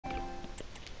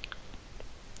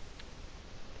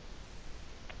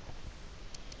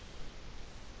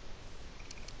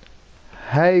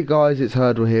Hey guys, it's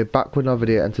hurdwell here, back with another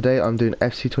video, and today I'm doing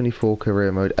FC24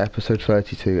 career mode episode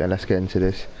 32, and let's get into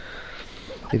this.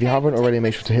 If you haven't already,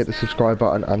 make sure to hit the subscribe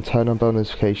button and turn on bell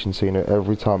notifications so you know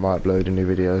every time I upload a new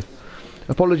video.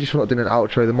 Apologies for not doing an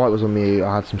outro, the mic was on me,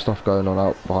 I had some stuff going on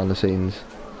out behind the scenes.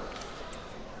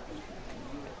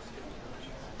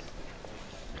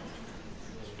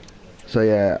 So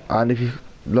yeah, and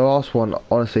the last one,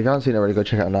 honestly, if you haven't seen it already, go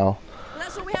check it out now.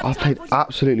 I played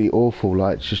absolutely awful,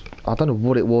 like, just, I don't know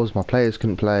what it was, my players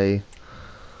couldn't play.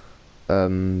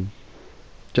 Generally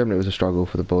it was a struggle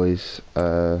for the boys.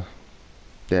 Yeah,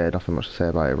 nothing much to say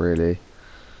about it really.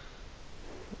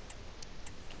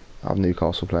 I have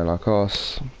Newcastle playing like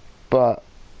us, but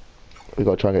we've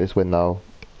got to try and get this win now.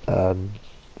 Yeah,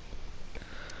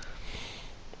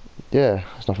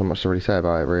 there's nothing much to really say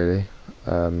about it really.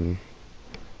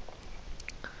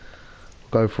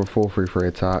 Go for a 4-3-3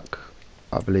 attack.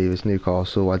 I believe it's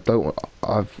Newcastle.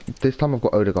 This time I've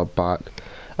got Odegaard back.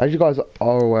 As you guys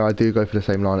are aware, I do go for the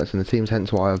same lineups in the teams,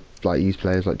 hence why I use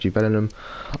players like Jude Bellingham.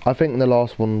 I think the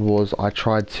last one was I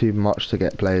tried too much to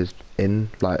get players in,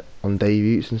 like on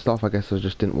debuts and stuff. I guess I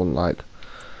just didn't want like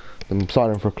them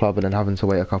signing for a club and then having to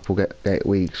wait a couple get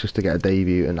weeks just to get a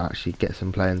debut and actually get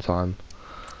some playing time.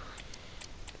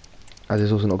 As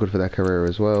it's also not good for their career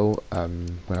as well.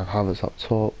 When I have Havertz up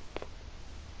top.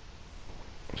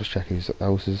 Just checking who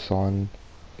else is signed.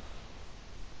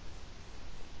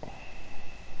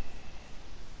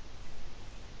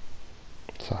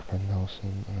 Saka and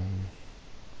Nelson.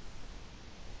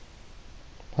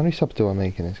 How many subs do I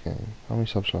make in this game? How many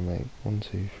subs do I make? 1,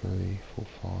 2, 3, 4,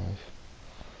 5.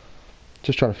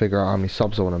 Just trying to figure out how many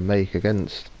subs I want to make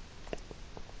against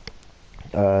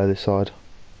this side.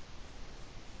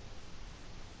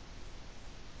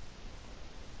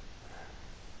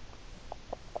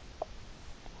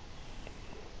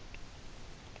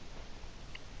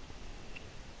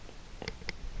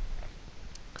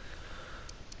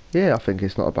 Yeah, I think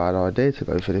it's not a bad idea to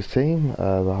go for this team.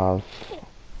 I have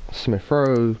Smith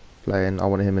Rowe playing, I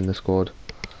want him in the squad.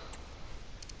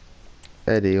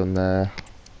 Eddie on there.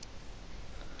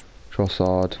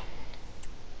 Trossard.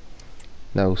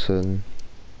 Nelson.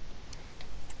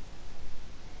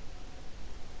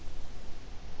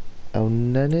 El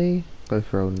Neni? Go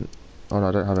for El... Oh no,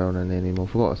 I don't have El Neni anymore,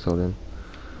 forgot I sold him.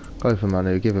 Go for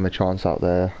Manu, give him a chance out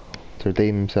there to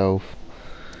redeem himself.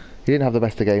 He didn't have the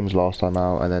best of games last time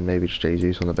out, and then maybe just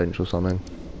Jesus on the bench or something.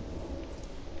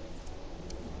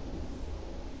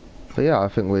 But yeah, I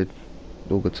think we're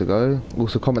all good to go.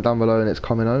 Also comment down below and it's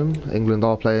coming home. England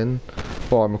are playing.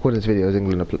 Well, I'm recording this video as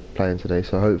England are playing today,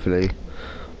 so hopefully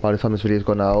by the time this video's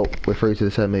gone out, we're through to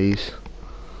the semis.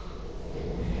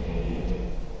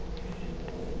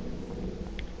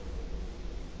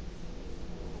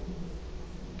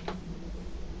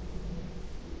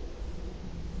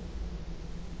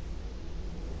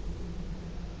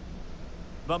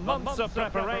 The months of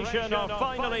preparation are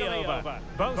finally over.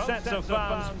 Both sets of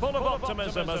fans full of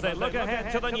optimism as they look ahead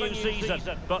to the new season.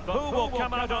 But who will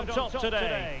come out on top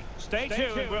today? Stay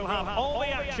tuned, we'll have all the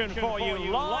action for you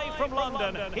live from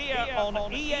London here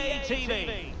on EA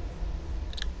TV.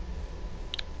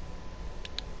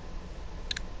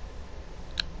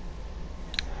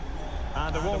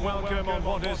 And a warm welcome on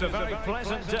what is a very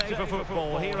pleasant day for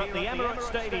football here at the Emirates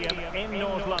Stadium in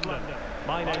North London.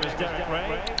 My name is Derek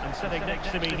Ray, and sitting next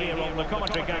to me here on the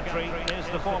commentary gantry is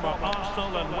the former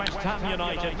Arsenal and West Ham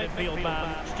United midfield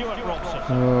man, Stuart Robson.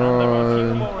 And there are a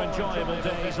few more enjoyable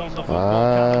days on the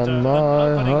football calendar than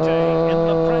opening day in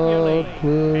the Premier League.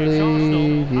 It's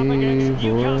Arsenal up against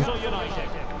Newcastle United.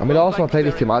 I mean, Arsenal played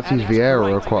this team, I actually use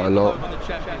Vieira quite a lot.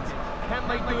 Can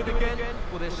they do it again?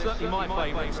 Well, they're certainly my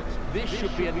favourites. This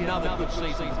should be another good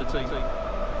season for the team.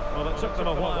 Well, it took them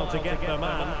a while to get their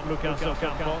man, Lucas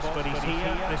Ocampos, but he's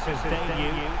here. This is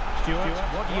debut. Stuart,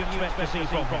 what do you expect to see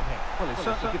from him? Well, it's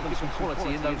certainly given them some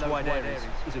quality in those wide areas.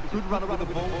 He's a good runner with the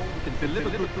ball, he can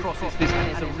deliver good crosses, and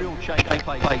has a real change of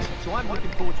pace. So I'm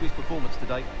looking forward to his performance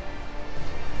today.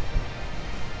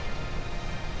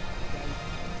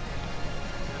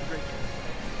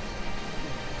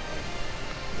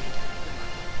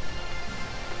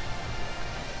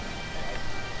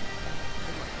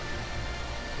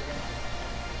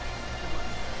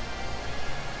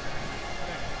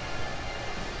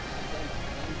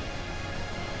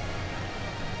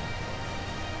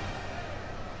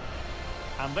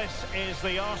 And this is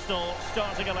the Arsenal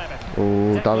starting 11.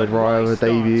 Oh, David Raya with a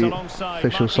debut,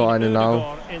 official signing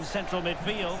now. In central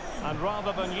midfield, and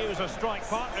rather than use a strike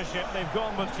partnership, they've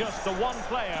gone with just the one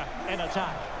player in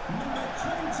attack. Number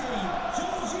 20,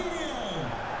 Jorginho.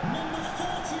 Number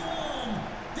 41,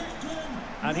 Declan.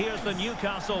 And here's the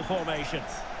Newcastle formation.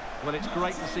 Well, it's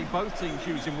great to see both teams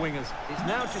using wingers. It's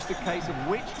now just a case of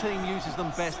which team uses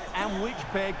them best and which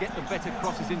pair get the better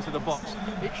crosses into the box.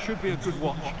 It should be a good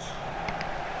watch.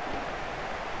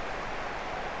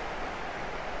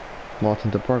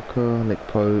 Martin De Barca, Nick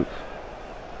Pope.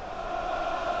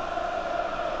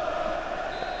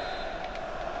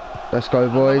 Let's go,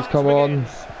 boys, come on.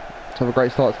 Let's have a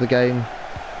great start to the game.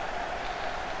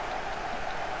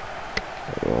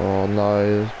 Oh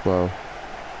no, well,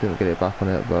 didn't get it back on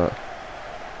it, but...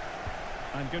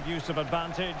 And good use of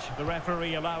advantage, the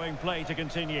referee allowing play to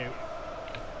continue.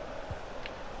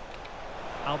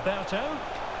 Alberto.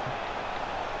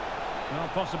 No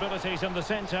possibilities in the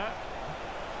centre.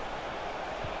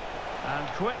 And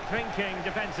quick thinking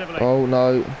defensively. Oh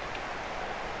no.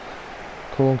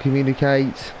 Come on,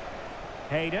 communicate.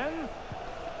 Hayden.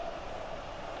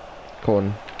 Come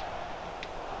on.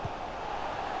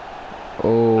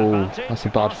 Oh, Advantage, that's a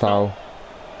bad Arsenal. foul.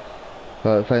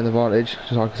 But playing the advantage,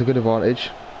 just like it's a good advantage.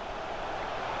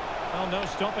 Oh, no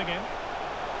stopping him.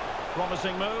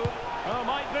 Promising move. Oh,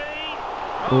 might be.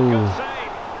 Oh, Ooh. good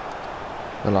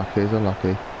save. Unlucky, he's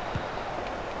unlucky.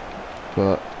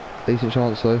 But decent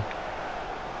chance though.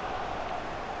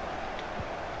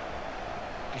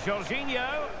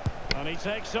 Jorginho. And he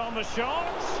takes on the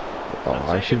shots. Oh,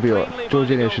 And I should be taken alright. cleanly by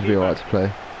the Jorginho should be goalkeeper. alright to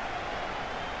play.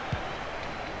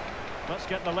 Let's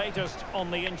get the latest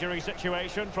on the injury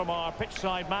situation from our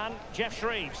pitchside man, Jeff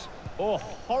Shreves. Oh,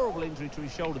 horrible injury to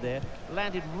his shoulder there.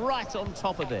 Landed right on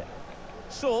top of it.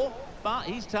 Sore, but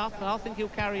he's tough and I think he'll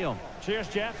carry on. Cheers,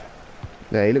 Jeff.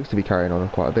 Yeah, he looks to be carrying on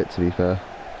quite a bit, to be fair.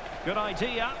 Good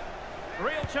idea.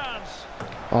 Real chance.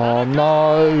 Oh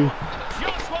no!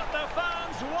 Just what the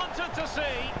fans wanted to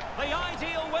see. The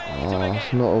ideal way to Oh, it's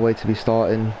begin. not a way to be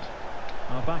starting.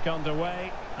 Well, back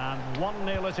underway, and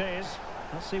 1-0 it is.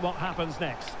 Let's see what happens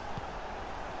next.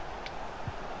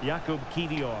 Jakub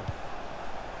Kivior.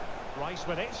 Rice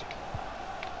with it.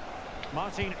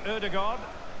 Martin Ødegaard.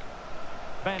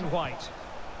 Ben White.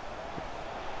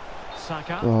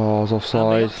 Saka. Oh, I was And the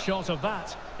offside. upshot of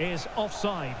that is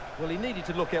offside. Well, he needed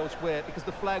to look elsewhere because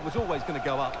the flag was always going to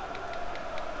go up.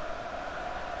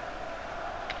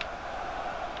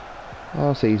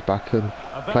 Oh, see, he's back and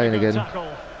A very playing good again.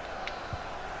 tackle.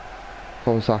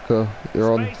 Come on, Saka,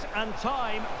 you're on. Space and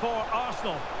time for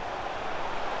Arsenal.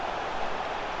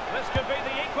 This could be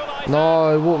the equaliser.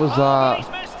 No, what was Oh, he's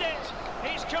that? missed it.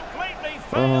 He's completely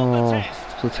failed the Oh, test.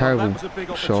 it's a That terrible was a big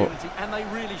shot. opportunity, and they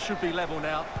really should be level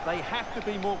now. They have to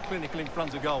be more clinical in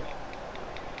front of goal.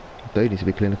 They need to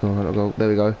be clinical. There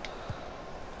we go.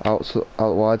 Out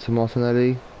wide to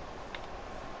Martinelli.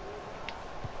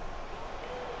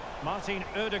 Martin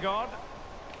Ødegaard.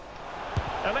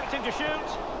 Electing to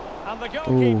shoot. And the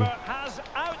goalkeeper has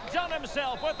outdone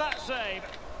himself with that save.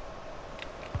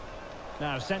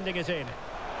 Now sending it in.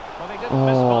 Well, he didn't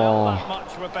miss by all that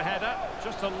much with the header.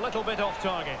 Just a little bit off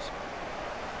target.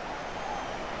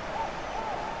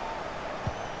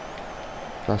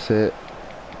 That's it.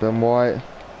 Ben White.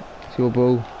 It's your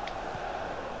ball.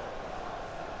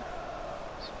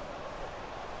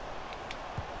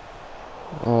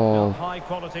 Oh, High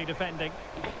quality defending.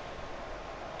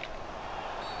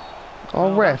 oh,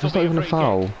 Well, ref! that'll It's not be a even a free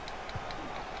foul. kick.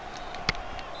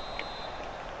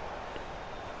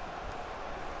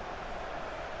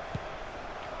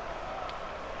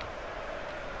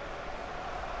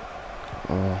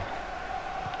 Oh,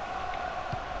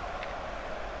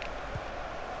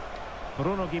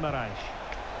 Bruno Guimaraes.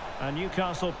 And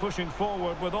Newcastle pushing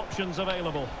forward with options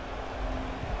available.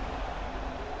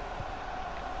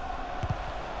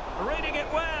 Reading it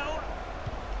well.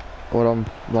 well done,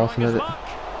 Trying his Martinelli. luck.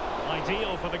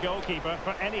 Ideal for the goalkeeper,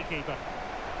 for any keeper.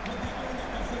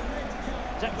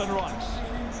 Declan Rice.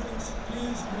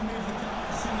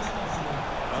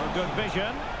 Oh, good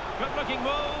vision. Good looking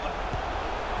move.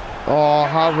 Oh,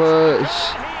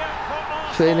 Havertz.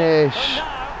 Finish. And now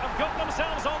have got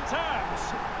themselves on terms.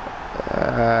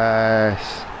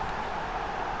 Yes.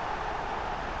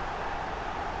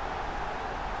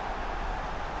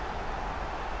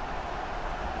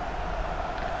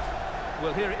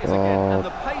 Well, here it is again, and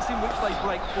the pace in which they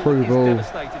break Through forward is ball.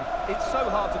 devastating. It's so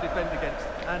hard to defend against,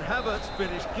 and Havertz's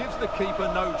finish gives the keeper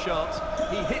no chance.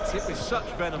 He hits it with such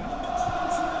venom.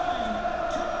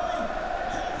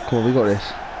 Come on, we got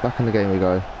this. Back in the game we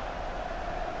go.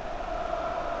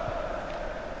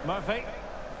 Murphy.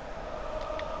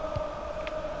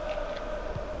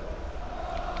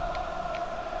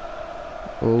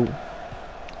 Oh,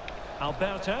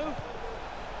 Alberto.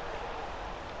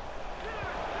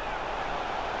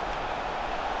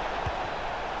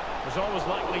 Was always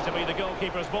likely to be the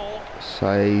goalkeeper's ball.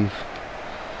 save.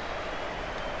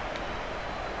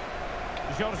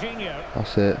 Jorginho.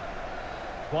 That's it.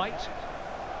 White.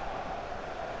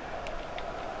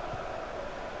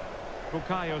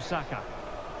 Bukayo Saka.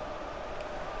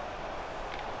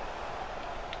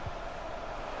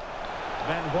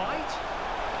 Ben White.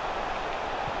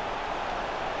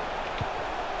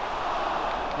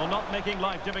 Well, not making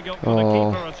life difficult for the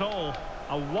keeper at all.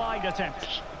 A wide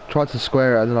attempt. Tried to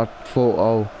square it and then I thought,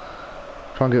 oh,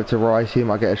 try and give it to Rice, he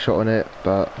might get a shot on it,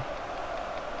 but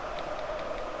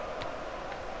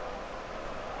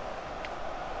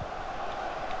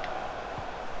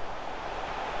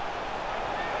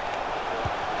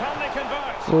Can they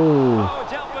convert? oh,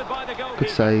 Dealt with by the goalkeeper. good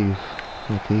save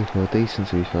from the keeper, decent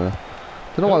to be fair.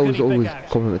 Don't know why I was always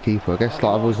compliment the keeper. I guess like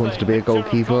I've always wanted to be a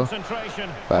goalkeeper,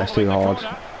 but it's too hard.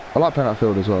 I like playing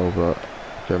outfield as well, but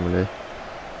generally.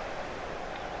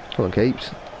 Come on,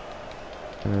 keeps.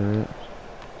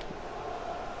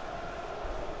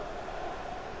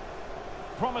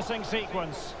 Promising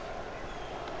sequence.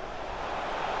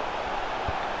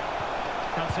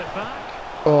 Cuts it back.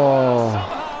 Oh,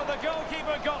 Somehow the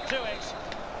goalkeeper got to it.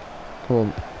 come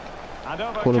on. And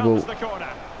over Corner comes ball. the corner.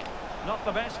 Not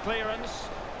the best clearance.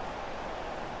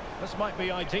 This might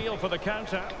be ideal for the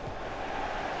counter.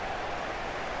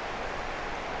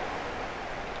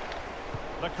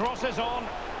 The cross is on.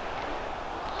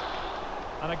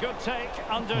 And a good take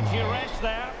under duress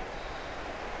there.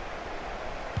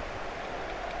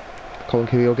 Come on,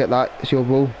 Kiwi, you'll get that. It's your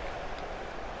ball.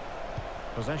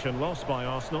 Possession lost by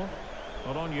Arsenal.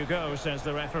 Well, on you go, says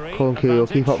the referee. Come on, Kiwi, you'll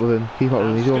keep up with him. Keep up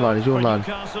with him. He's your man. He's your man.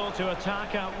 Newcastle to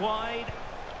attack out wide.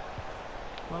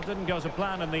 Well, didn't go to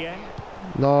plan in the end.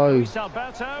 No. Luis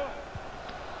Alberto.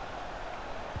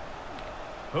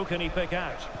 Who can he pick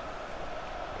out?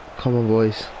 Come on,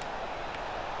 boys.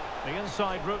 The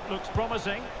inside route looks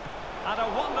promising. And a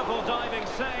wonderful diving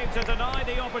save to deny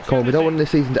the opportunity. Come on, we don't want this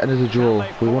season to end as a draw.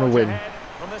 We want to win.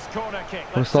 From this corner kick.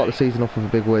 I want to start the season off with a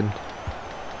big win.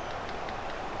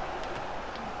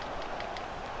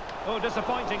 Oh,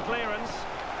 disappointing clearance.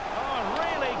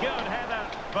 Oh, really good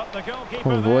header. But the goalkeeper.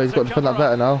 Come on, boys, got to defend that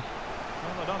better now.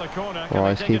 Well, another corner. All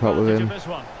right, keep up with him. This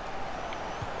one?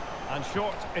 And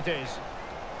short it is.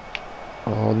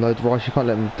 Oh no, Rice, you can't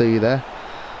let him do you there.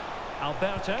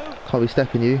 Alberto. Can't be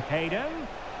stepping you. Hayden.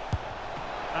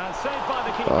 And saved by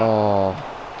the keeper. Oh,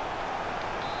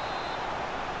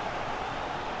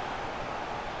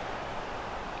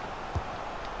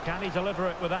 Can he deliver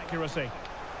it with accuracy?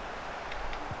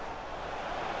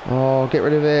 oh, get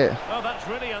rid of it. Oh, that's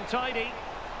really untidy.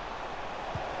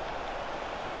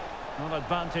 Not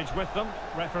advantage with them.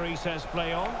 Referee says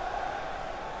play on.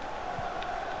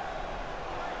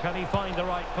 Can he find the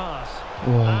right pass?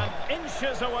 Oh. And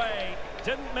inches away.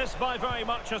 Didn't miss by very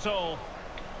much at all.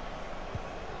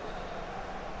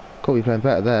 Got to be playing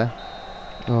better there.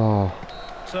 Oh,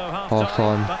 So half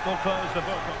time. That will close the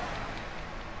book.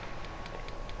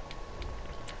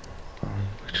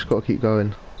 we just got to keep going.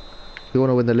 If we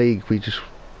want to win the league, we just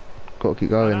got to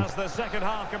keep going. And as the second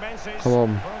half commences, Come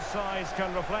on. both sides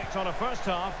can reflect on a first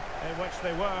half in which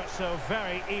they were so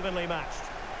very evenly matched.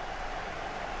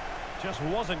 Just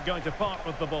wasn't going to part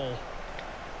with the ball.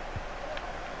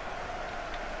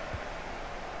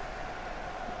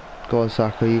 Go on,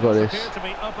 Saka, you got this. Appear to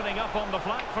be opening up on the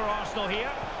flank for Arsenal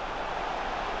here.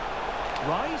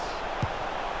 Rice.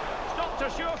 Stopped a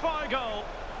surefire goal.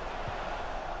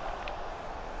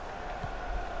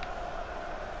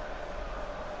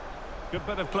 Good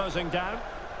bit of closing down.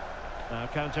 Now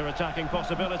counter-attacking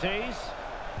possibilities.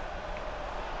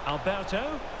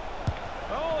 Alberto.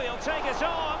 Oh, he'll take it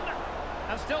on.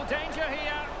 And still danger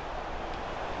here.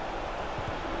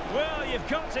 Well, you've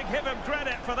got to give him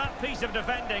credit for that piece of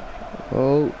defending.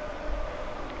 Oh,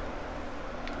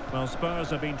 Well, Spurs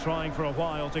have been trying for a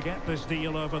while to get this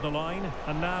deal over the line,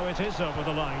 and now it is over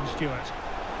the line, Stuart.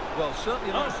 Well,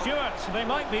 certainly Oh, not. Stuart, they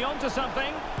might be onto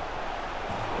something.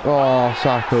 oh,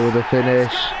 Saka with a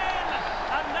finish. It's gone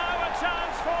in, and now a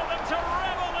chance for them to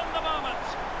revel in the moment.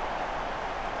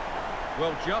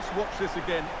 Well, just watch this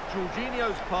again.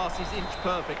 Jorginho's pass is inch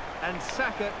perfect, and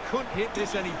Saka couldn't hit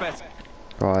this any better.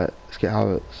 Right, let's get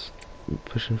Havertz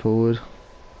pushing forward.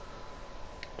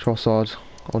 Trossard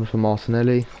on for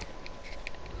Martinelli.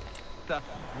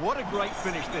 What a great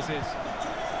finish this is.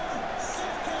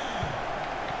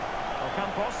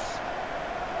 Campos.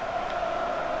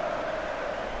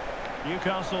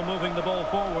 Newcastle moving the ball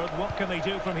forward. What can they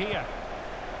do from here?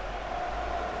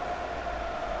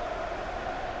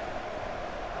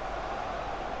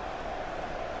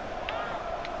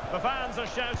 The fans are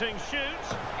shouting, shoot.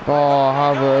 Oh,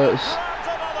 Havertz.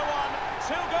 Another one.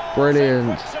 2 goals Brilliant.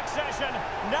 in quick succession.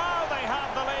 Now they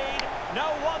have the lead. No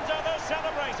wonder they're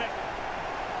celebrating.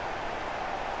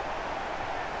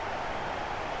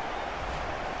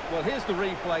 Well, here's the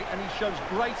replay, and he shows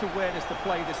great awareness to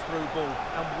play this through ball.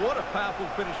 And what a powerful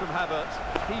finish from Havertz.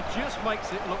 He just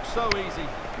makes it look so easy.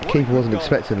 Keeper wasn't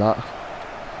expecting that.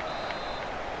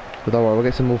 But don't worry, we'll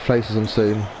get some more places on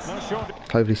soon.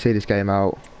 Hopefully see this game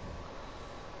out.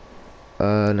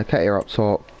 Nketiah up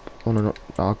top. Oh, no,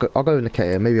 I'll go with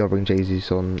Nketiah. Maybe I'll bring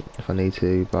Jesus on if I need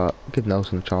to, but give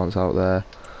Nelson a chance out there.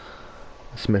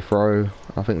 Smith Rowe,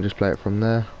 I think just play it from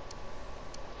there.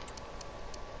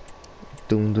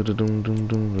 Dum dum dum dum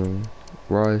dum dum.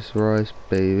 Rice,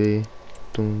 baby.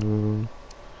 Dum dum.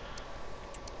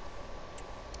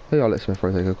 Maybe I'll let Smith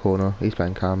Rowe take a corner. He's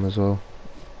playing Cam as well.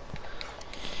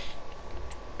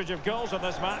 Of goals in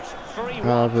this match, 3-1.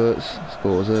 Havertz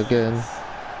scores again.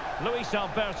 Luis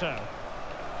Alberto.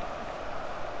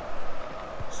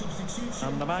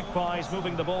 And the Magpies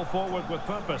moving the ball forward with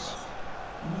purpose.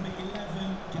 Number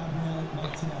 11, Gabriel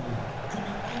Martinelli.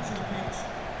 Coming onto the pitch,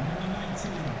 number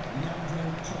 19, Leandro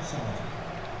Trossard.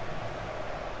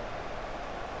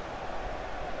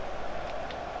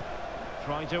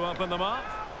 Trying to open them up.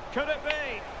 Could it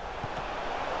be?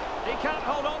 He can't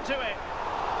hold on to it.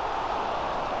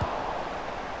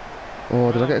 Oh,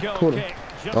 did I get a corner?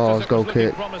 Oh, it's goal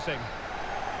kick.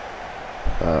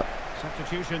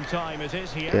 Substitution time it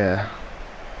is here. Yeah.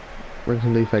 Bring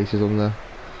some new faces on the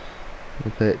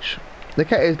pitch.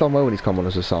 Nketiah's done well when he's come on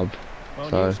as a sub. Well,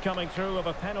 So news coming through of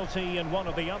a penalty in one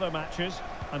of the other matches,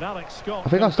 and Alex Scott. I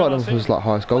think I started off as like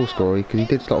highest goal scorer because he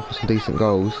did start off with some decent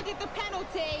goals. The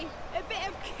penalty. A bit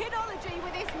of kidology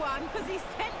with this one because he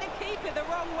sent the keeper the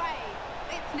wrong way.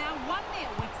 It's now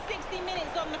 1-0 with 60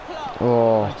 minutes on the clock.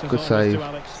 Oh, good save. To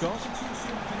Alex Scott.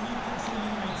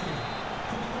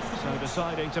 So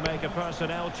deciding to make a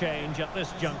personnel change at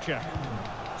this juncture.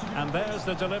 And there's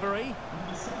the delivery.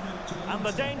 And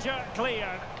the danger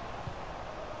cleared.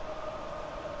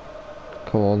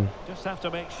 Come on. Just have to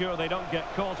make sure they don't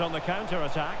get caught on the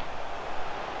counter-attack.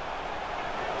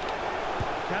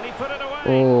 Can he put it away?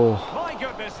 Oh. My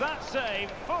goodness, that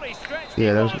save. Fully stretched.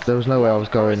 Yeah, there was no way I was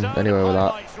going anywhere with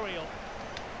that.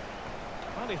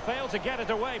 Well, he failed to get it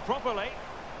away properly.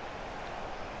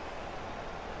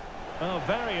 Oh,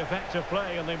 very effective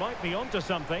play, and they might be onto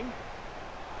something.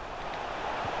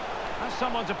 Has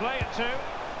someone to play it to.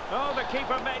 Oh, the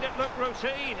keeper made it look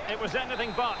routine. It was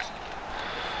anything but.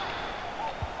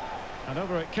 And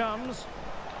over it comes.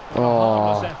 A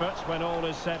harmless effort when all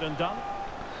is said and done.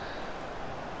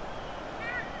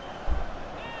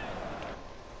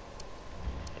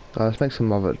 Let's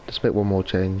make one more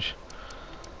change.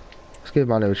 Let's give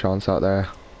Manu a chance out there.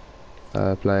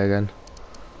 Play again.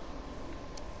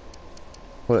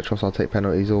 We'll let Trossard take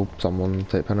penalties or someone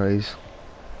take penalties.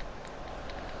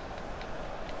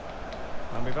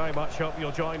 And we very much hope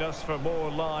you'll join us for more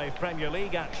live Premier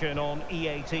League action on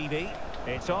EA TV.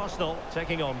 It's Arsenal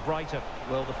taking on Brighton.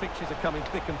 Well, the fixtures are coming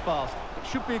thick and fast. It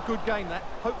should be a good game, that.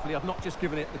 Hopefully I've not just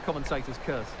given it the commentator's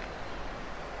curse.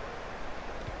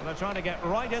 And they're trying to get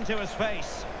right into his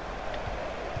face.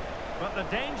 But the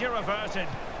danger averted.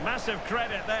 Massive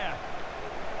credit there.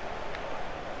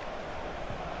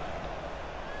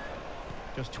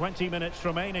 Just 20 minutes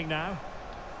remaining now.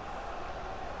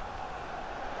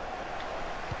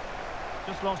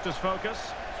 Just lost his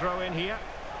focus. Throw in here.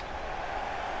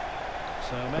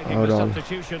 So making the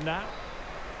substitution now.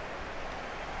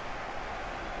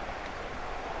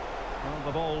 Well,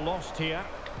 the ball lost here.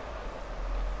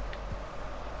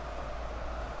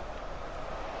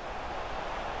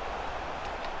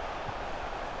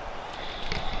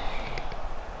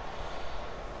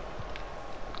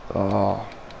 Oh.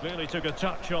 Clearly took a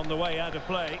touch on the way out of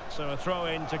play, so a throw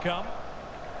in to come.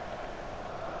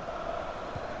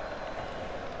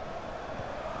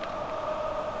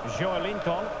 Joe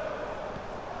Lincoln.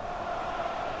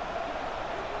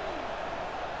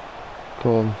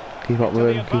 Come on, keep up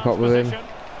with him, keep up with him.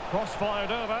 Cross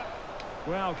fired over.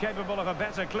 Well, capable of a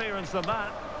better clearance than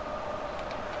that.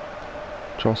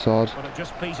 Trossard. But it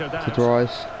just petered out. To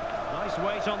Rice. Nice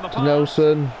weight on the pass. To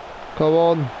Nelson. Come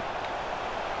on.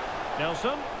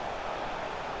 Nelson.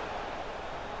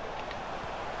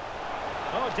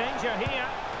 Oh, danger here.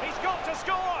 He's got to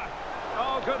score.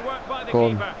 Oh, good work by the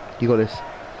keeper. You got this.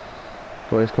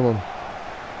 Got this, come on.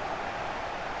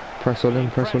 Press on him,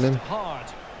 press on him. Hard.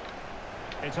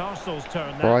 It's Arsenal's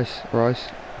turn now. Rice.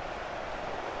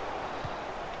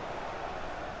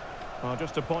 Well,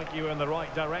 just to point you in the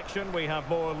right direction, we have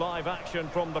more live action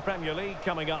from the Premier League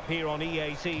coming up here on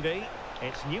EA TV.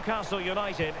 It's Newcastle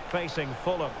United facing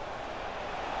Fulham.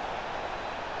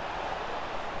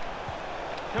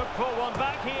 Could pull one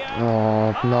back here.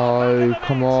 Oh, no,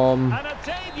 come on. And a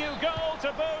debut goal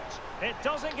to boot. It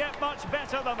doesn't get much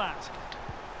better than that.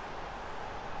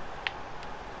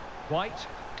 White.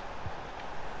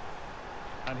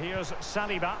 And here's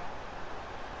Saliba.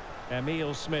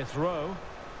 Emile Smith-Rowe.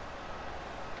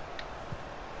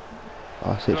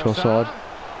 I see it's your side.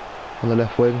 On the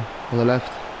left wing, on the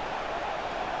left.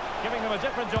 Giving them a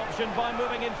different option by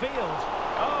moving in field.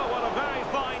 Oh, what a very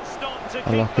fine stop to keep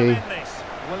Unlucky. them in this.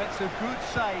 Well, it's a good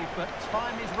save, but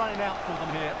time is running out for them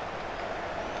here.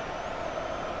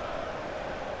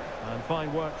 And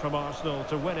fine work from Arsenal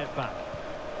to win it back.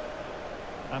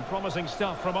 And promising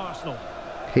stuff from Arsenal.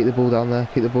 Keep the ball down there,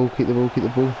 keep the ball, keep the ball, keep the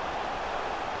ball.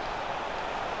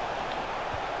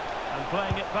 And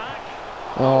playing it back.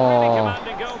 Really Oh,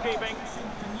 commanding goalkeeping. For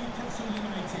Newcastle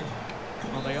United.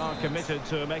 Well, they are committed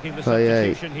to making the 38.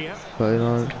 substitution here.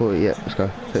 39, 40, yeah, let's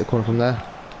go. Take the corner from there.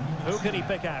 Who can he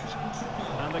pick out?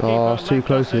 And the Oh, keeper it's too left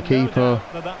close us to the in no keeper.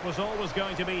 doubt that was always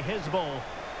going to be his ball.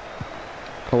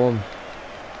 Come on.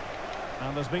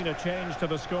 And there's been a change to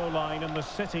the scoreline in the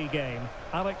City game.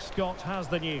 Alex Scott has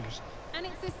the news. And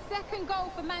it's the second goal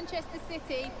for Manchester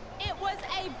City. It was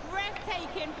a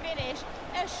breathtaking finish.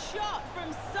 A shot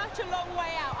from such a long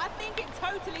way out. I think it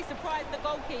totally surprised the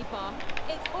goalkeeper.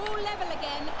 It's all level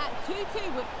again at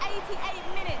 2-2 with 88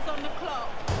 minutes on the clock.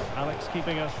 Alex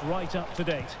keeping us right up to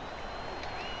date.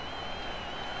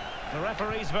 The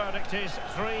referee's verdict is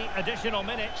 3 additional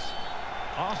minutes.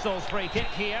 Arsenal's free kick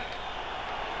here.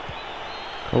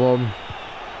 Come on.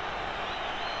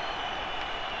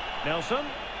 Nelson.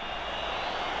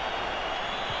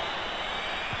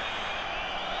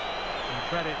 And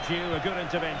credit due, a good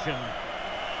intervention.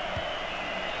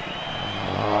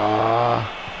 Ah,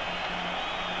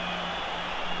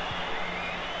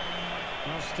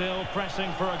 Well, still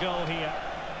pressing for a goal here.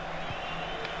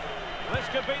 This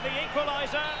could be the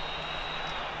equaliser.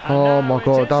 And Oh now my it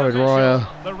God, is David official. Raya.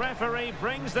 The referee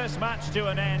brings this match to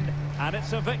an end, and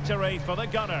it's a victory for the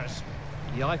Gunners.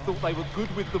 Yeah, I thought they were good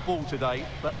with the ball today,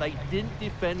 but they didn't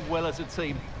defend well as a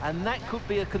team, and that could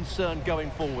be a concern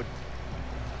going forward.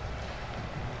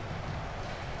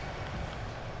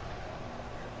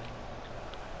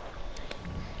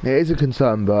 it is a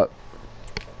concern, but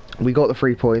we got the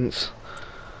 3 points,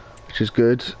 which is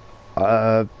good.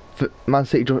 Man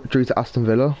City drew to Aston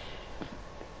Villa,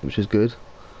 which is good.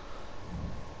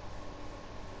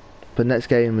 But next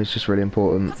game is just really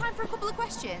important. Got time for a couple of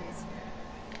questions?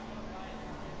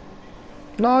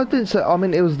 No, I didn't say. I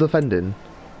mean, it was defending.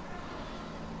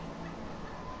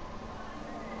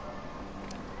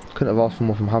 Couldn't have asked for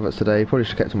more from Havertz today. Probably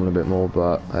should have kept him on a bit more,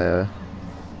 but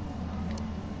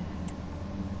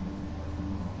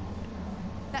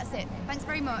That's it. Thanks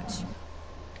very much.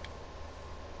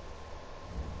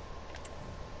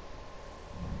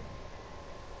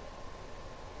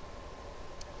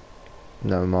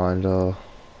 never mind. You'll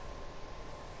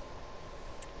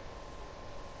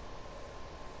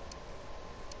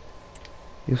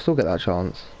still get that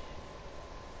chance.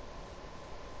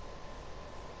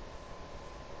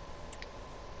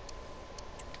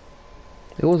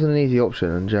 It wasn't an easy option,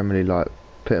 and generally, like,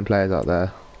 putting players out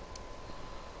there,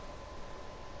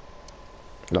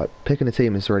 like, picking a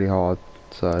team is really hard,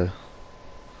 so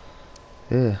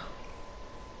yeah.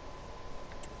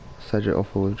 Cedric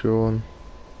offer withdrawn.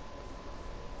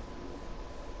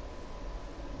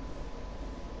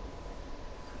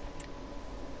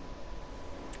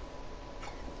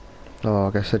 Oh,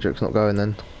 I guess Cedric's not going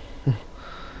then.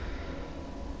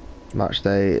 Match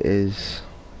day is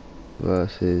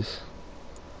versus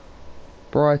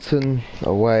Brighton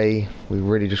away. We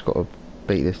really just got to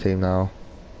beat this team now.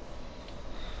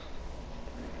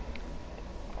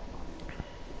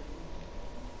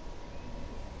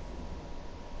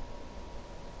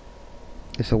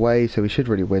 It's away, so we should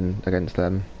really win against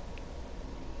them.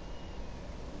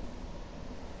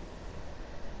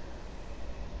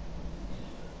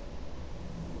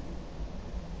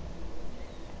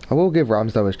 I will give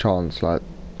Ramsdale his chance, like,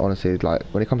 honestly, like,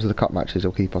 when it comes to the cup matches,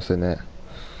 he'll keep us in it.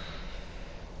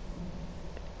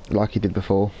 Like he did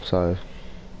before, so,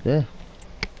 yeah.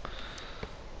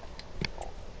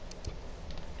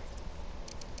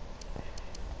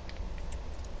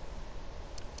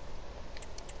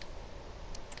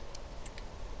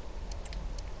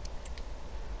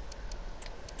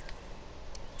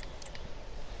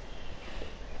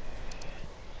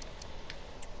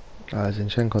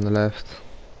 Zinchenko on the left.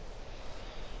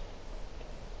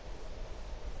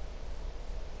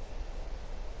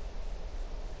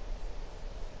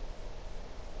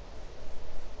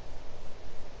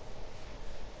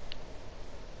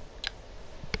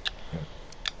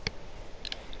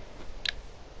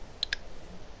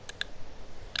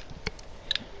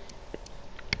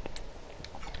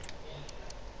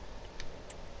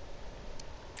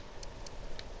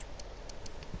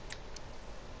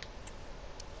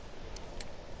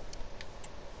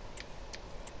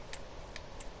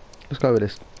 Let's go with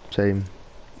this team.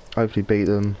 Hopefully beat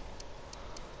them.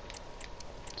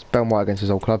 It's Ben White against his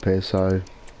old club here, so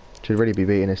should really be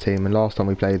beating this team. And last time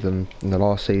we played them in the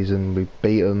last season, we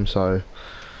beat them. So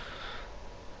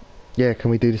yeah,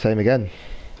 can we do the same again?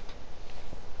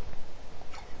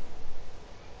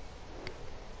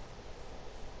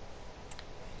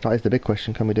 That is the big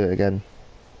question. Can we do it again?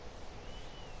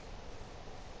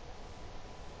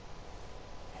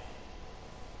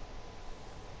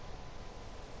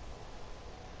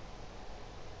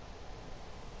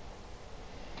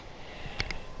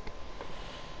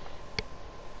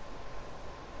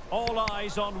 All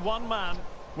eyes on one man.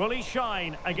 Will he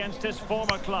shine against his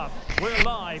former club? We're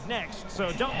live next,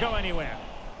 so don't go anywhere.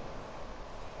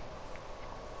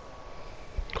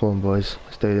 Come on, boys.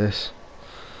 Let's do this.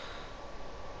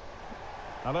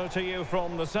 Hello to you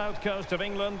from the south coast of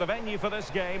England. The venue for this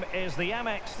game is the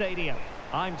Amex Stadium.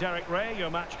 I'm Derek Ray,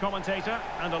 your match commentator,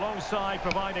 and alongside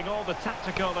providing all the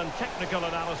tactical and technical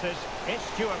analysis, it's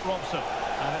Stuart Robson.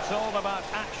 And it's all about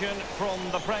action from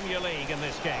the Premier League in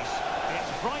this case.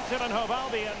 It's Brighton and Hove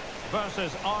Albion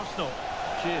versus Arsenal.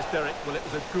 Cheers, Derek. Well, it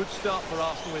was a good start for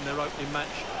Arsenal in their opening match.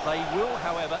 They will,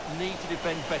 however, need to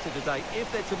defend better today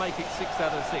if they're to make it 6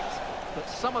 out of 6. But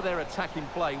some of their attacking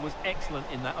play was excellent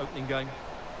in that opening game.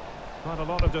 Quite a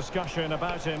lot of discussion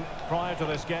about him prior to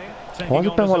this game. Why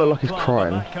does Ben White look like he's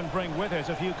crying? That can bring with it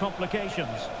a few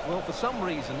complications. Well, for some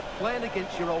reason, playing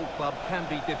against your old club can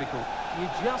be difficult. You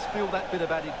just feel that bit of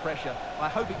added pressure. I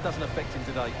hope it doesn't affect him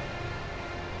today.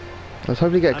 Let's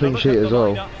hopefully get a clean sheet as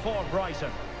well. For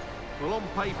Brighton. Well, on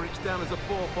paper, it's down as a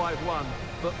 4-5-1.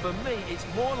 But for me, it's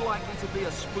more likely to be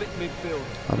a split midfield.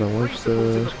 Three supports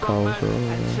in the front man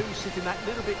and two sitting that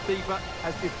little bit deeper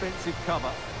as defensive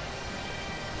cover.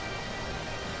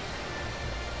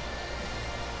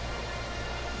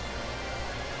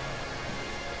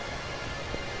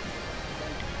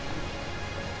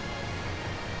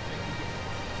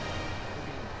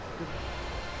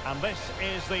 And this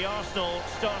is the Arsenal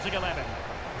starting 11.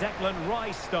 Declan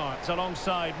Rice starts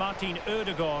alongside Martin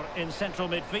Ødegaard in central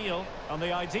midfield. And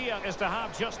the idea is to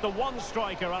have just the one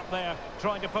striker up there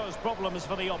trying to pose problems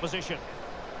for the opposition.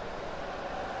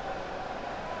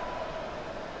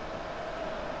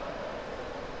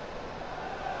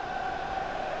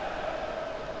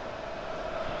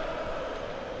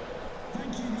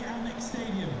 Thank you, the Amex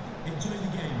Stadium. Enjoy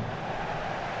the game.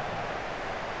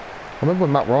 I remember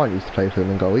when Matt Ryan used to play for them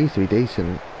in goal. He used to be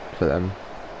decent for them.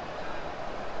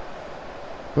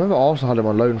 I remember Arsenal had him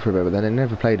on loan for a bit, but then they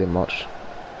never played him much.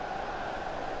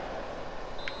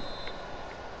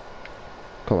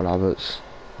 Come on, Havertz.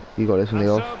 You got this from the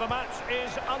off. So the match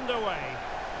is underway.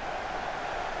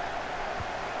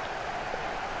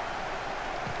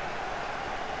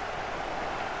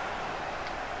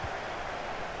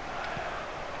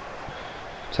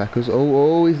 Sackers.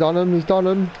 Oh, he's done him. He's done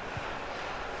him.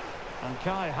 And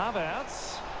Kai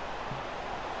Havertz.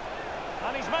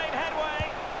 And he's made headway.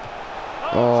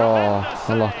 Oh,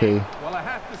 unlucky. Well, I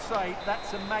have to say,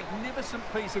 that's a magnificent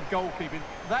piece of goalkeeping.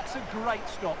 That's a great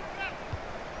stop.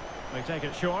 They take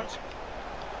it short.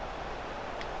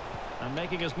 And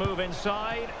making his move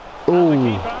inside. Ooh. And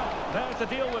the keeper there to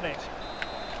deal with it.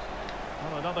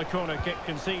 Well, another corner kick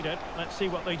conceded. Let's see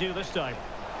what they do this time.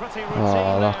 Pretty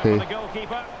routine there for the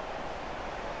goalkeeper.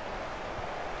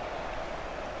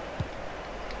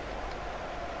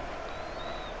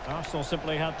 Arsenal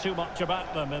simply had too much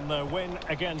about them in their win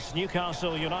against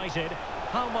Newcastle United.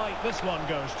 How might this one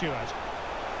go, Stuart?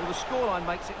 Well, the scoreline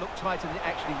makes it look tighter than it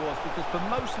actually was, because for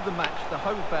most of the match, the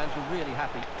home fans were really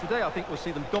happy. Today, I think we'll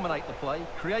see them dominate the play,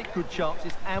 create good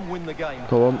chances, and win the game.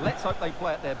 Go on. Let's hope they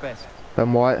play at their best.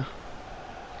 Ben White.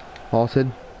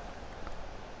 Martin.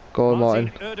 Go on,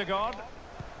 Martin. Ødegaard.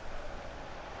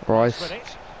 Rice.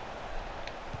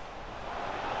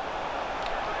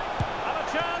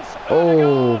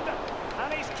 Oh,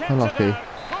 and he's kept unlucky. it out,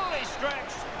 fully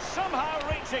stretched, somehow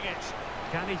reaching it.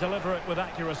 Can he deliver it with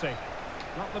accuracy?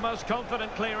 Not the most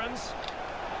confident clearance.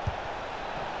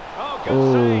 Oh,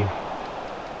 good save.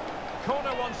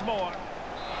 Corner once more.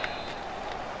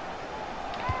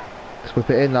 Let's whip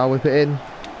it in now, whip it in.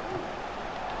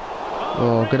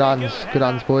 Oh, good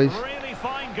hands, boys. Really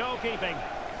fine goalkeeping.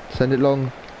 Send it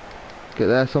long. Get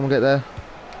there, someone get there.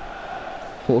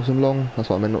 Force them long. That's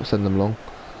what I meant, not send them long.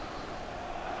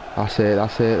 That's it,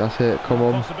 that's it, that's it. Come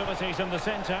on. Possibilities in the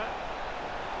centre.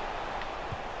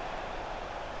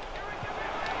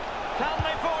 Can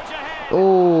they forge ahead?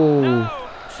 Oh. No,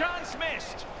 chance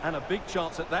missed. And a big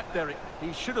chance at that, Derek.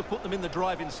 He should have put them in the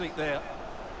driving seat there.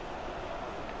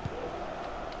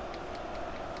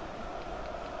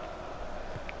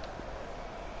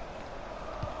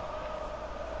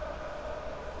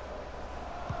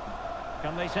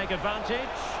 Can they take advantage?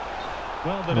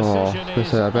 Well, the Oh, decision I was gonna is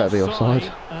say, I better be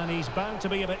offside. and he's bound to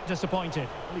be a bit disappointed.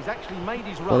 Well, he's actually made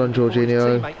his run Well done, before his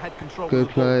Jorginho. teammate had control Good of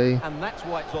the ball, play. and that's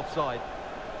why it's offside.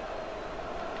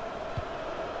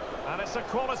 And it's a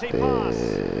quality pass.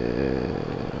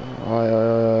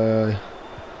 Aye.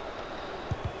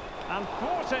 And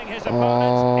thwarting his Oh.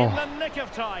 opponent in the nick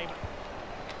of time.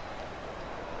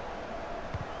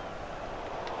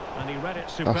 And he read it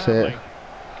superbly. That's it.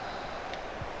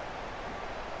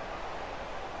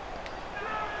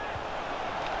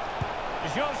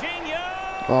 Jorginho!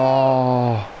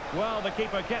 Oh, Well, the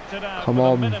keeper kept it out Come with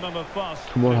on. a minimum of fuss.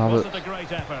 Come on, It Havertz. wasn't a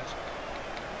great effort.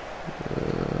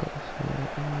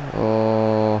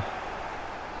 oh.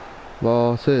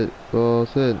 Martin.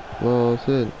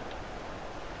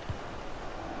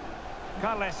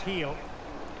 Carles Heel.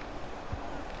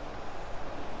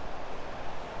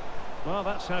 Well,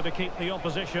 that's how to keep the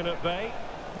opposition at bay.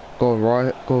 Go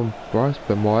on, Bryce,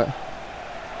 Ben White.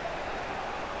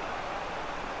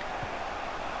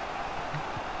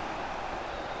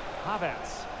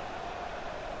 Havertz.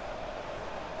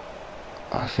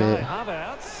 That's Kai it.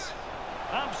 Havertz.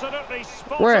 Absolutely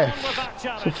spot Ref, on with that it's a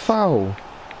challenge. foul.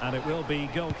 And it will be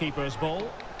goalkeeper's ball.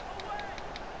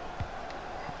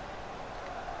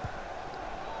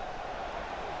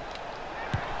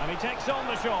 And he takes on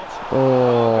the shot.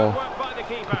 Oh. Good work by the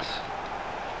keeper.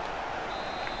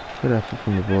 Good effort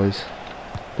from the boys.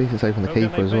 Decent save from the Who can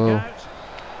keeper they as pick well. out?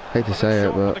 Hate to Well, say it's it,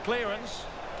 short with but the clearance.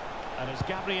 And it's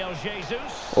Gabriel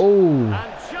Jesus. oh,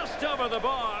 And just over the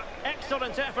bar.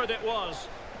 Excellent effort it was.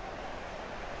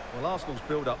 Well, Arsenal's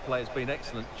build-up play has been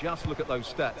excellent. Just look at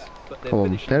those stats. But their Come on,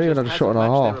 finishing they're just even had a shot hasn't and a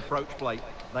matched half. their approach play.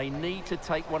 They need to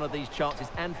take one of these chances,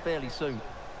 and fairly soon.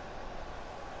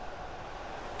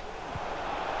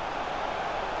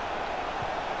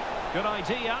 Good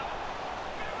idea.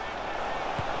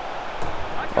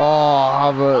 oh,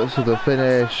 Havertz with the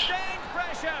finish. Sustained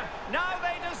pressure. Now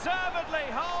they deservedly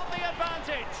hold the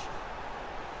advantage.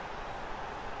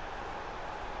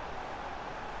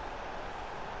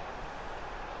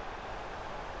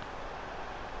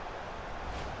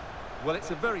 Well,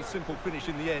 it's a very simple finish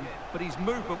in the end, but his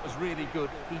movement was really good.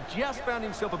 He just found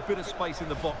himself a bit of space in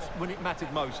the box when it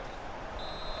mattered most.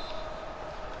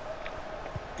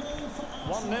 Goal for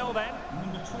Arsenal. 1-0 then.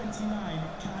 Number 29,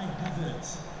 Kai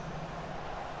Havertz.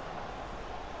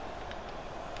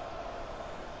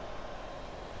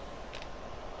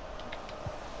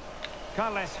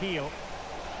 Carles Heel.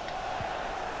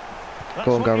 That's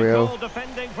Go on, what you Gabriel. call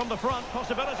defending from the front.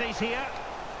 Possibilities here.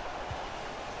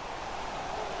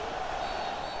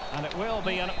 And it will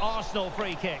be an Arsenal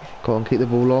free kick. Go on, keep the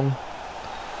ball long.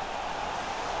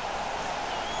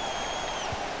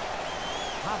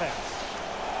 Havertz.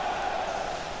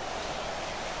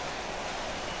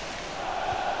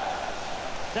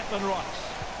 Declan Rice.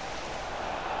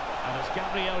 And it's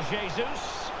Gabriel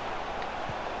Jesus.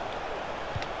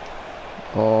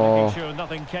 Oh, Making sure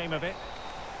nothing came of it.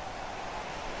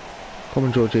 come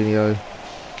on, Jorginho.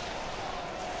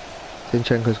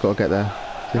 Zinchenko's got to get there.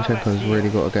 Zinchenko's really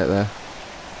got to get there.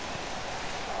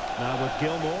 Now with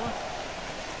Gilmore.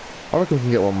 I reckon we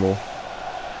can get one more.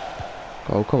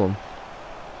 Oh, come on.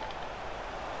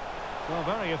 Well,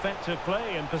 very effective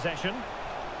play in possession.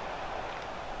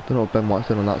 Don't know what Ben White's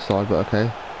doing on that side, but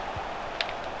okay.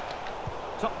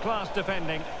 Top class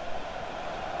defending.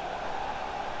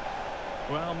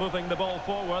 Well, moving the ball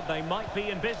forward, they might be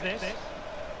in business.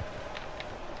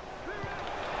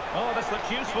 Oh, this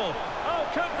looks useful. Oh,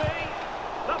 could be.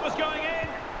 That was going in.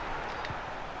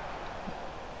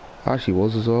 Actually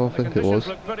was as well, I The think it conditions was.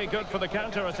 look pretty good for the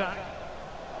counter-attack.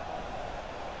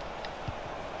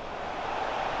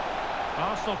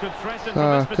 Arsenal could threaten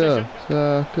from this position.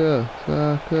 Saka.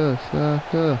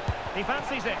 He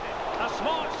fancies it. A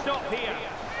smart stop here.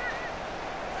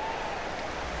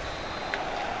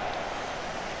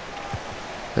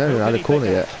 They haven't had a corner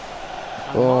yet.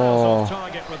 And miles Oh. off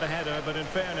target with the header, but in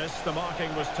fairness, the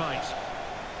marking was tight.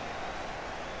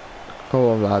 Come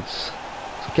on, lads.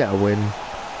 Let's get a win.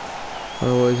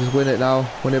 Otherwise, just win it now.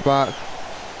 Win it back.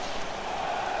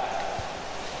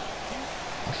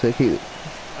 That's it, keep...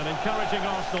 An encouraging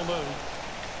Arsenal move.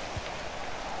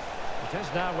 It is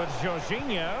now with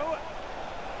Jorginho.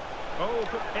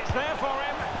 Oh, it's there for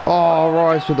him. Oh,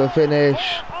 Rice with the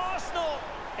finish. For Arsenal.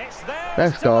 It's there.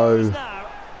 Let's go. Now.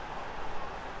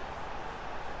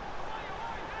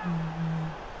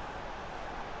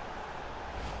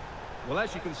 Well,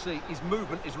 as you can see, his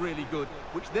movement is really good,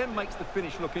 which then makes the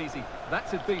finish look easy.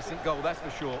 That's a decent goal, that's for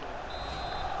sure.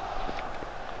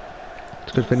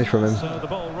 It's a good finish from him. So the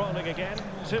ball rolling again.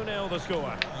 2-0 the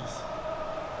score.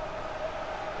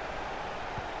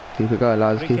 Keep it going,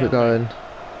 lads. Keep it going.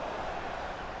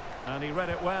 And he read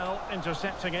it well,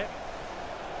 intercepting it.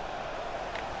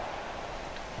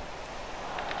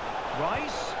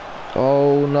 Rice.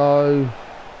 Oh no.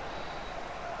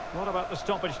 What about the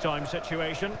stoppage time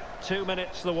situation? 2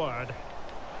 minutes the word.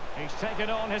 He's taken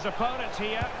on his opponents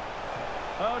here.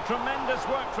 Oh, tremendous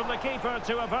work from the keeper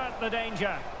to avert the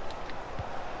danger.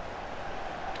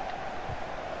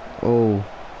 Oh.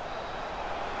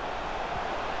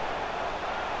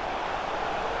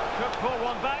 Could pull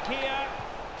one back here.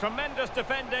 Tremendous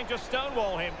defending to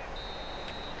stonewall him.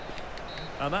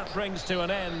 And that brings to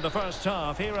an end the first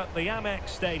half here at the Amex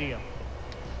Stadium.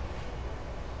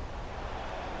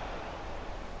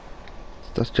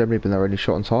 That's generally been their only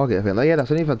shot on target, I think. Yeah,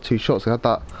 that's only had 2 shots. They had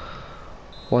that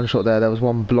one shot there. There was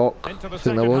one block. Into the I think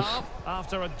second there was. half,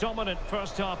 after a dominant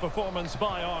first half performance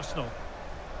by Arsenal.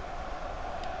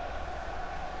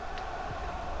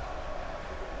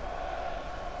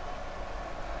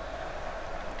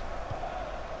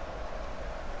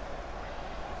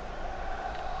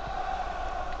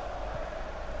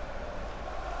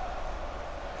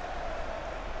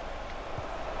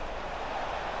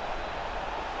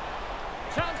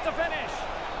 Chance to finish.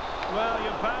 Well,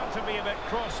 you're bound to be a bit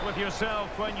cross with yourself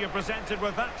when you're presented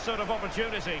with that sort of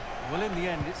opportunity. Well, in the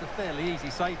end, it's a fairly easy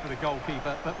save for the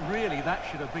goalkeeper, but really that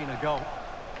should have been a goal.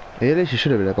 Yeah, it literally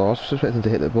should have been a goal. I was just expecting to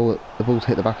hit the ball to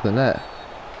hit the back of the net.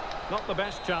 Not the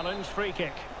best challenge, free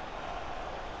kick.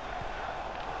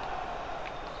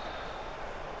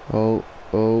 Oh,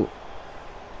 oh.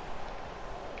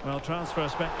 Well, transfer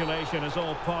speculation is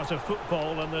all part of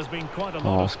football, and there's been quite a lot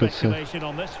Oh, of it's good speculation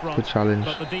on this front. good challenge.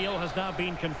 But the deal has now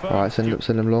been confirmed. Alright, send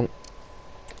them long.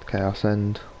 Okay, I'll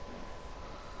send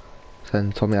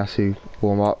Tomiyasu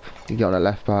warm up. You get on that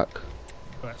left back.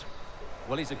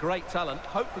 Well, he's a great talent.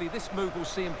 Hopefully this move will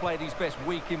see him play at his best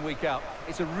week in, week out.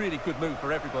 It's a really good move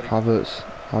for everybody. Havertz.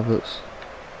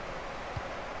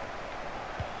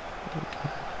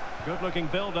 Good-looking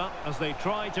build-up as they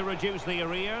try to reduce the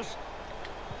arrears.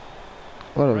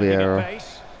 Well, Bringing it Vieira.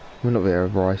 pace. Well, not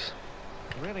Vieira, Bryce.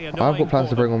 Really I've annoying got plans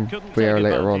for to bring them. on Couldn't Vieira take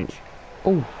later on. advantage.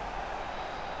 Oh.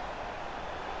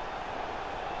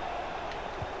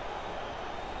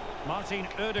 Martin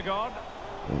Ødegaard.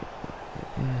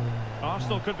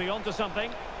 Arsenal could be onto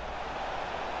something.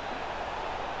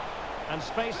 And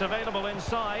space available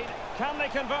inside. Can they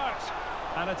convert?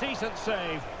 And a decent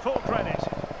save. Full credit.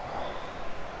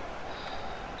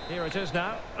 Here it is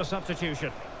now, a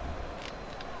substitution.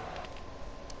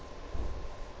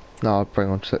 No, I'll bring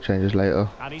on set changes later.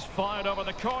 And he's fired over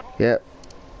the court. Yep.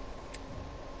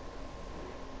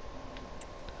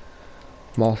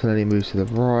 Martinelli moves to the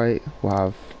right. We'll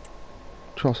have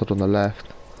Trossard on the left.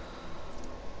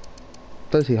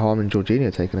 Don't see harm in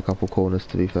Jorginho taking a couple corners,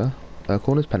 to be fair.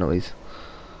 Corners, penalties.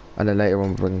 And then later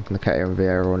on we'll bring Nketiah and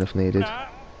Vieira on if needed.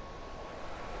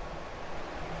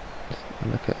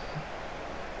 Look at,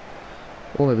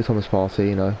 or maybe Thomas Partey,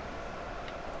 you know.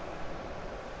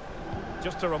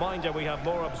 Just a reminder, we have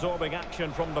more absorbing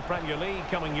action from the Premier League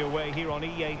coming your way here on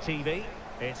EA TV.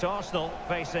 It's Arsenal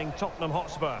facing Tottenham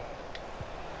Hotspur.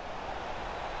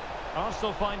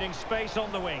 Arsenal finding space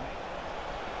on the wing.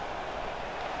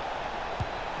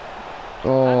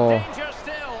 Oh, And danger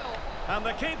still. And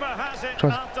the keeper has it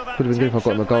after that. would have been good if I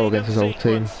got him a goal against his old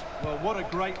team. Well, what a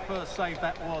great first save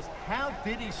that was. How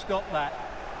did he stop that?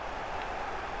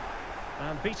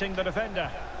 And beating the defender.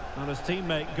 And his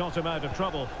teammate got him out of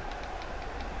trouble.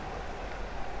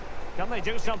 Can they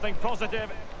do something positive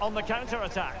on the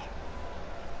counter-attack?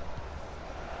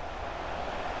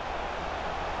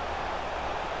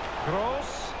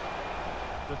 Gross.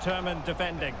 Determined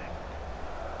defending.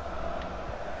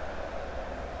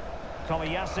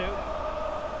 Tomiyasu.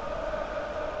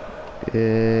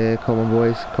 yeah, come on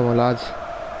boys, come on lads.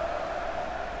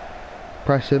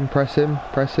 Press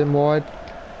him wide.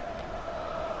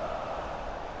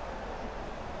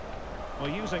 Well,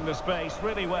 using the space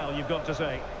really well, you've got to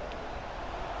say.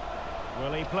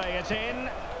 Will he play it in?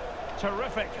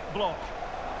 Terrific block.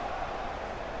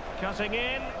 Cutting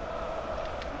in.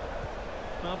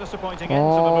 Well, disappointing end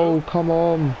to the Oh, move. come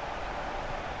on.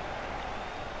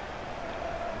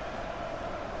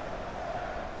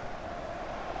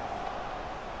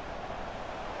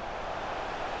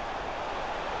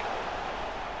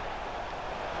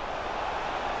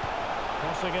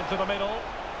 Crossing into the middle.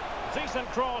 Decent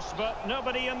cross, but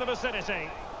nobody in the vicinity.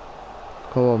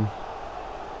 Come on.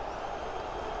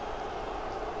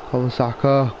 Come on,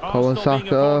 Saka. Come on, Arsenal being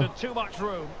Saka. afforded too much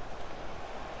room.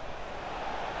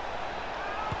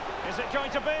 Is it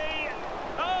going to be?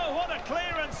 Oh, what a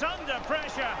clearance under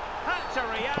pressure. Had to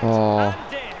react Oh.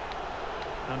 and did.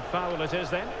 And foul it is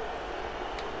then.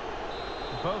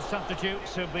 Both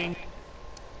substitutes have been...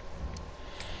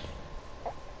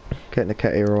 Getting the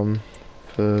Ketia on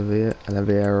for Vieira, and then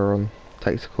Vieira on,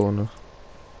 takes the corner.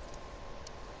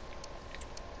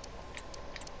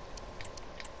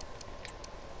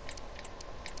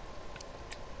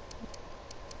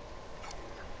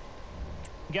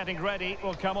 Getting ready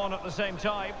will come on at the same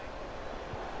time.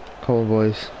 Come on,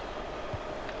 boys.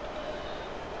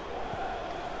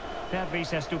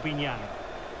 Pervis Estupinian.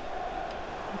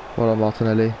 Well done,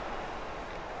 Martinelli.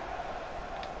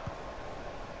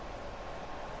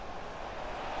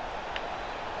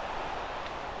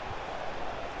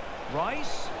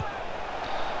 Rice.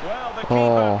 Well, the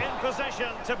keeper in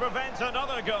possession to prevent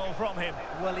another goal from him.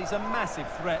 Well, he's a massive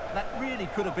threat. That really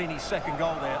could have been his second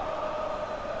goal there.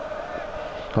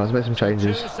 Let's make some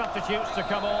changes. Two substitutes to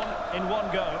come on in one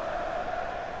go.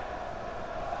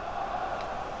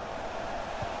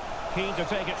 Keen to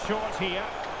take it short here.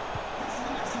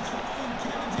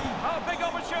 Oh, big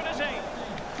opportunity.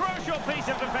 Crucial piece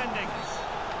of defending.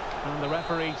 And the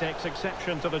referee takes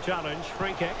exception to the challenge.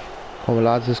 Free kick. Come on,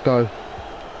 lads, let's go.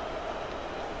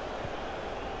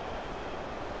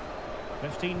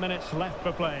 15 minutes left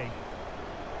for play.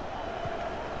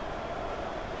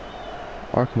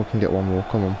 I reckon we can get one more,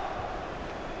 come on.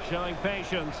 Showing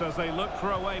patience as they look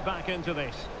for a way back into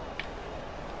this.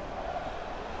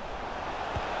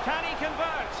 Can he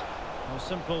convert? Well,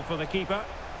 simple for the keeper.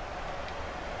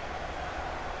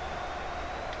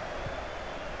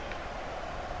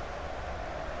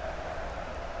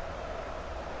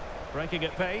 Breaking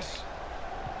at pace.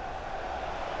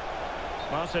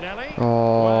 Martinelli.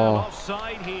 Oh. Well,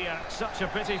 offside here. Such a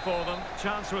pity for them.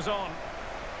 Chance was on.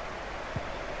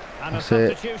 And That's a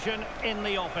substitution in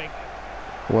the offing.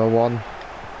 Well won.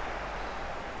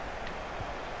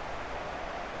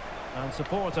 And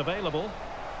support available.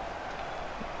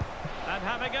 And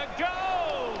having a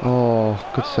goal!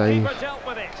 Oh, good save. Keeper dealt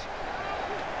with it.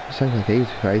 Same like he's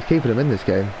keeping them in this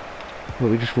game.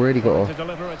 But we just really got to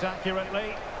deliver it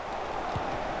accurately.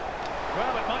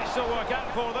 Well, it might still work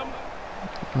out for them.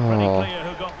 Pretty clear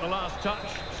who got the last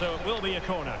touch, so it will be a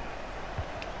corner.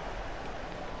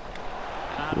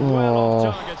 And well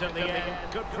off target at the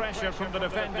end. Good pressure from the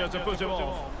defender to put him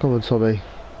off. Come on, Tommy.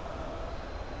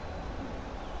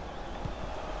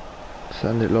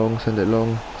 Send it long, send it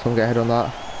long. Someone get ahead on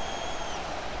that.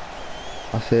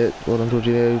 That's it. Well done,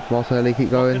 Jorginho. Martinelli, keep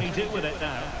going. What can he do with it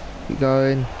now? Keep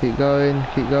going, keep going,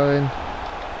 keep going.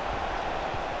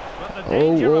 But the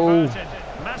danger averted.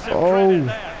 Massive credit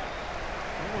there.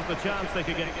 What was the chance they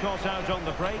could get caught out on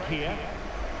the break here?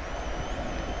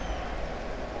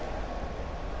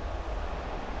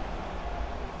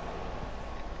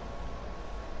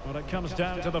 Well, it comes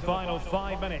down to the final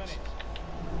 5 minutes.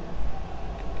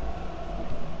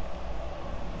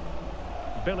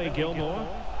 Billy Gilmore.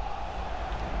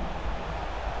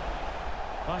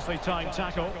 Nicely timed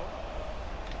tackle.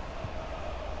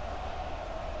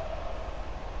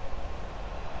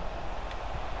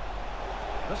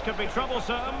 This could be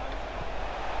troublesome.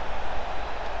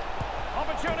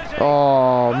 Opportunity.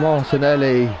 Oh,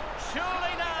 Martinelli.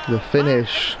 Surely now. The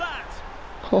finish.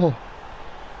 Oh.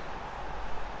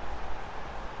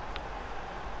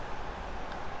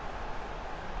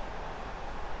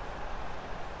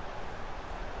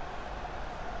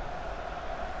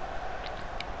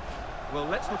 Well,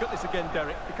 let's look at this again,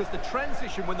 Derek, because the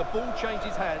transition when the ball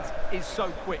changes hands is so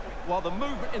quick, while the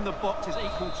movement in the box is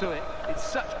equal to it. It's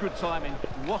such good timing.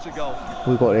 What a goal.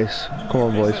 We got this. Come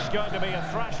on, boys. This is going to be a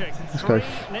thrashing. Let's go.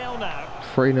 3-0 now.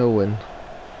 3-0 win.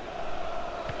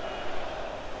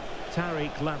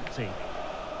 Tariq Lamptey.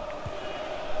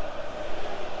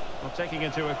 Well, taking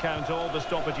into account all the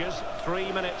stoppages,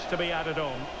 3 minutes to be added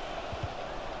on.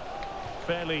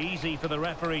 Fairly easy for the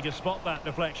referee to spot that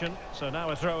deflection. So now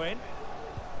a throw in.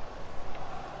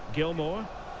 Gilmore.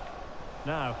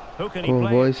 Now, who can he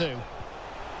play it to?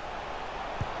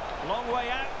 Long way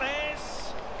out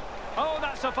this. Oh,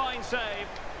 that's a fine save.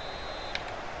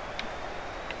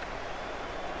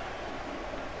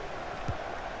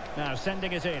 Now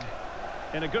sending it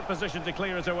in a good position to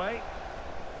clear it away.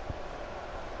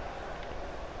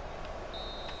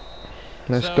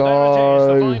 Let's so go.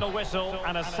 There it is, the final whistle,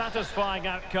 and a satisfying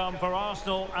outcome for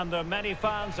Arsenal and their many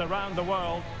fans around the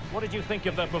world. What did you think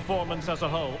of their performance as a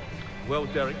whole? Well,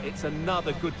 Derek, it's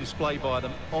another good display by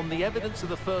them. On the evidence of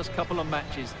the first couple of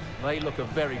matches, they look a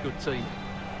very good team.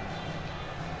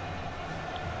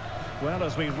 Well,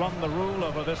 as we run the rule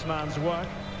over this man's work,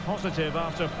 positive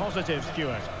after positive,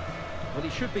 Stuart. Well, he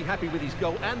should be happy with his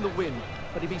goal and the win,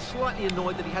 but he'd be slightly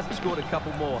annoyed that he hasn't scored a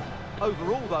couple more.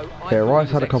 Overall, though, yeah, Rice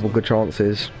had a couple good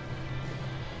chances.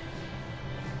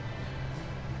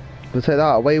 We'll take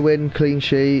that. Away win, clean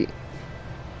sheet.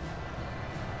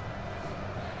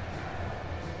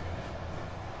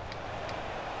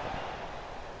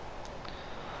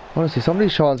 Honestly, some of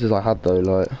these chances I had though,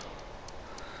 like...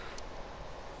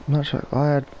 I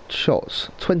had shots.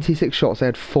 26 shots, I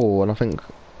had 4, and I think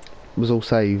it was all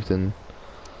saved, and...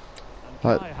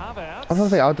 Like, I'm trying to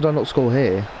think, how did I not score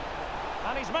here?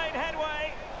 And he's made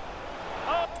headway.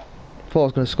 Oh. Thought I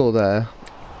was going to score there.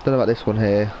 Don't know about this one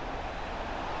here.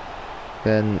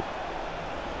 Then...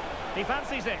 He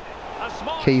fancies it. A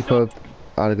small Keeper, stop.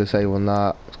 I had a good save on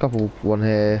that. There's a couple, one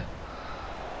here.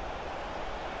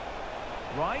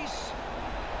 Rice.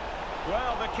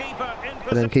 Well, the keeper in And then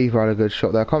position. keeper had a good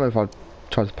shot there. I can't remember if I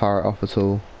tried to power it off at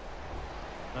all.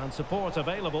 And support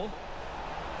available.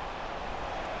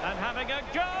 And having a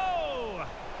go.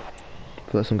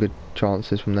 But there's some good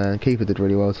chances from there. The keeper did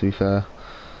really well, to be fair.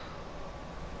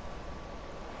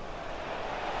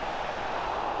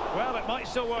 Well, it might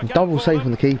still work out Double for save them.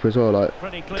 from the keeper as well. Like,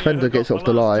 Pretty clear defender who gets got off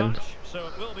the last line. touch, so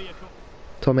it will be a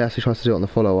Tommy actually tries to do it on the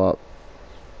follow-up.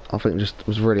 I think just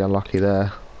was really unlucky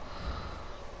there.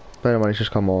 Benjamin's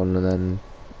just come on, and then...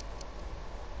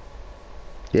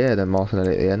 Yeah, then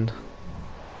Martinelli at the end.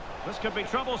 This could be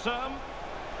troublesome.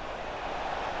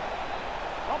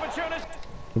 Opportunity.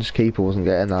 Just keeper wasn't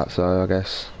getting that, so I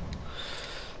guess...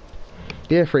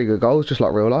 Yeah, 3 good goals, just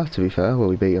like real life, to be fair, where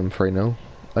we beat them 3-0.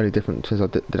 Only difference is I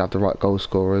did have the right goal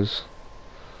scorers.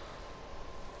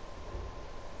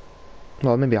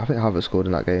 Well, maybe I think Havertz scored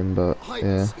in that game, but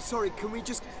yeah. Sorry, can we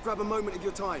just grab a moment of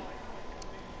your time?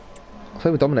 I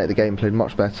think we dominated the game, played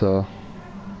much better.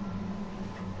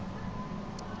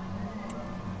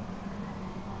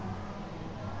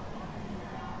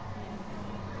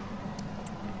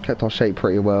 Kept our shape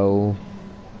pretty well.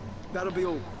 That'll be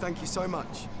all. Thank you so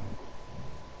much.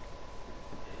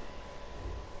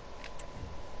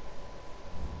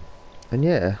 And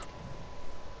yeah.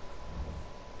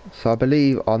 So I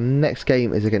believe our next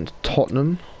game is against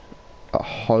Tottenham at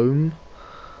home.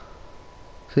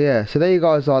 So yeah, so there you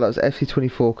guys are. That was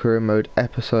FC24 Career Mode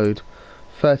episode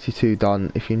 32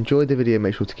 done. If you enjoyed the video,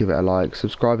 make sure to give it a like.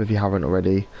 Subscribe if you haven't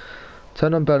already.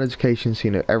 Turn on bell notifications so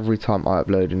you know every time I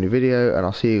upload a new video. And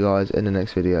I'll see you guys in the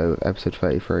next video, episode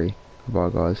 33. Goodbye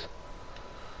guys.